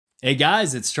Hey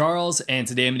guys, it's Charles, and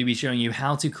today I'm going to be showing you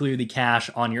how to clear the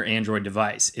cache on your Android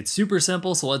device. It's super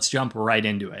simple, so let's jump right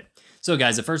into it. So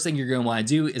guys, the first thing you're going to want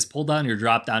to do is pull down your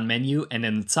drop-down menu, and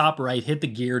in the top right, hit the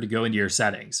gear to go into your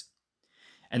settings.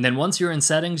 And then once you're in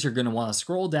settings, you're going to want to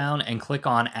scroll down and click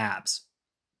on apps.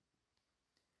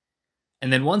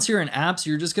 And then once you're in apps,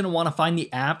 you're just going to want to find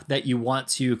the app that you want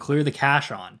to clear the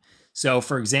cache on. So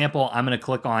for example, I'm going to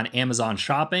click on Amazon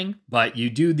Shopping, but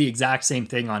you do the exact same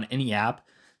thing on any app.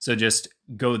 So just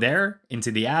go there into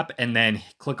the app and then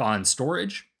click on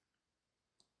storage.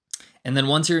 And then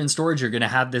once you're in storage, you're going to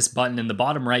have this button in the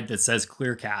bottom right that says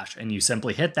clear cache, and you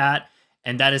simply hit that.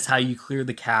 And that is how you clear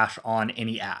the cache on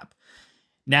any app.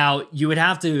 Now, you would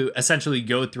have to essentially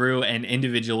go through and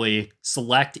individually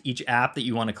select each app that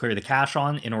you want to clear the cache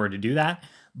on in order to do that.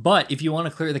 But if you want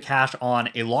to clear the cache on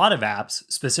a lot of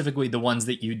apps, specifically the ones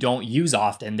that you don't use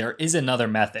often, there is another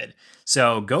method.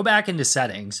 So go back into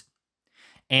settings.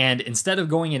 And instead of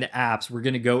going into apps, we're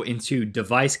going to go into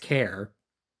device care.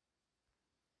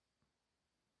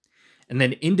 And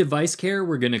then in device care,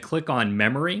 we're going to click on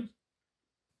memory.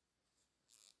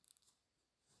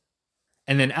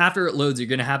 And then after it loads, you're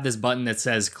going to have this button that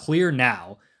says clear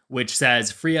now, which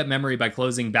says free up memory by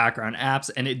closing background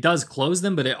apps. And it does close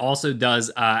them, but it also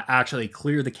does actually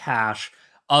clear the cache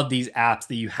of these apps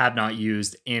that you have not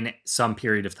used in some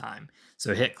period of time.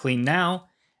 So hit clean now.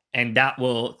 And that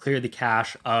will clear the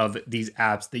cache of these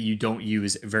apps that you don't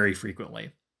use very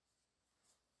frequently.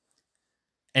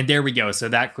 And there we go. So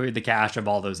that cleared the cache of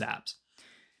all those apps.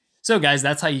 So guys,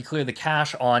 that's how you clear the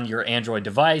cache on your Android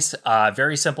device.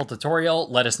 Very simple tutorial.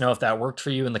 Let us know if that worked for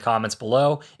you in the comments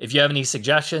below. If you have any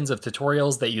suggestions of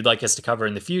tutorials that you'd like us to cover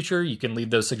in the future, you can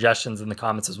leave those suggestions in the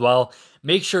comments as well.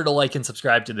 Make sure to like and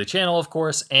subscribe to the channel, of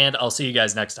course, and I'll see you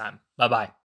guys next time. Bye-bye.